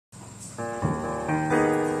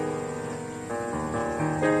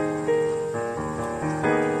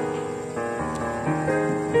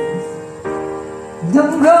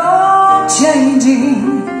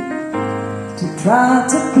tried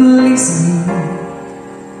to please me.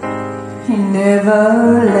 He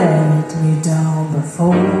never let me down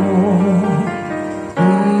before.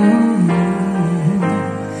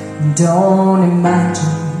 Don't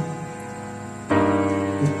imagine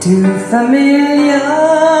you're too familiar,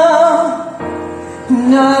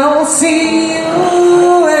 and I don't see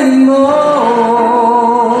you anymore.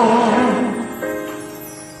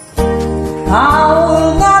 I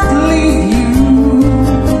will not leave you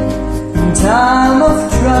in time of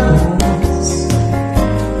troubles.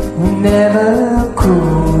 We never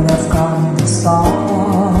could have come this far.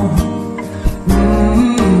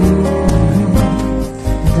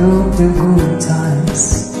 Through the good times,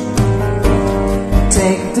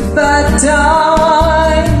 take the bad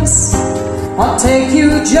times. I'll take you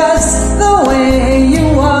just the way you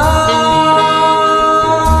are.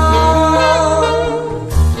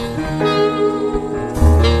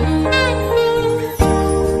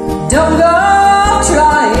 Don't go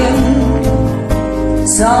trying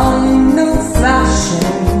some new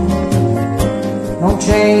fashion. Don't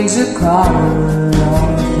change the color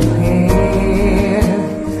of your hair.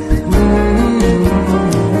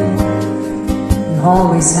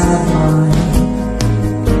 Always have my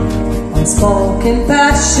unspoken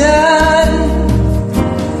passion,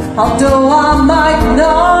 although I might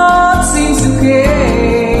not seem to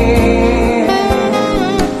care.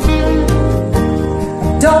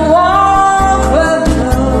 Don't want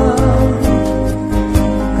clever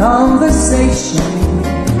conversation,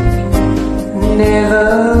 never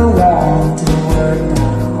want to work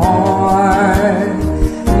that hard.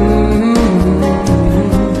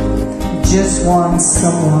 Just want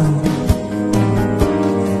someone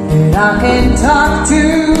that I can talk to.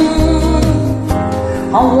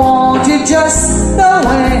 I want you just the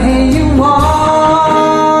way you are.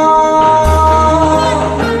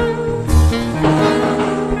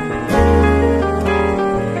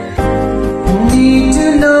 Need to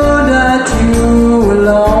know that you will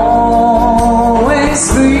always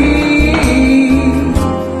be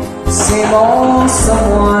the same old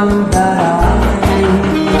someone that I knew.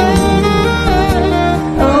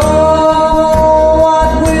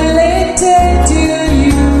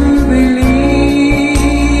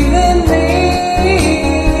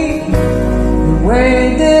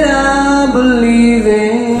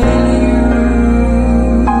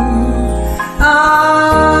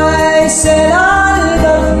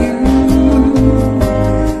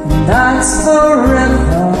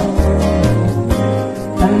 Forever,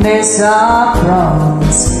 and this I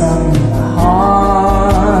promise from the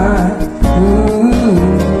heart.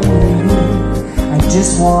 I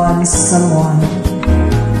just want someone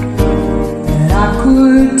that I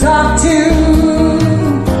could talk to.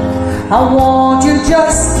 I want you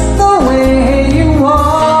just the way you are.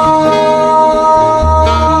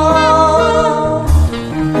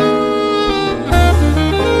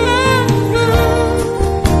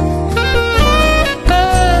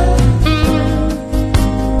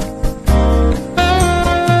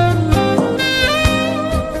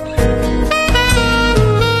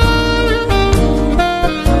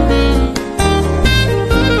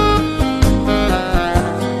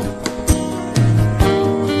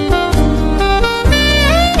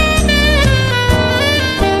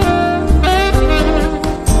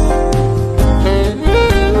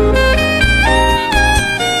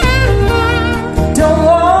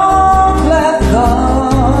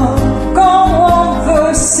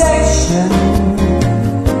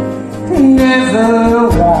 Never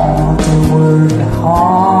want to work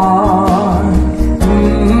hard.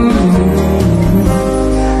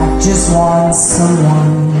 I just want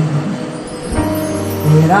someone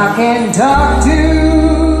that I can talk to.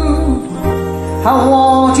 I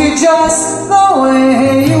want you just the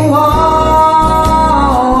way you are.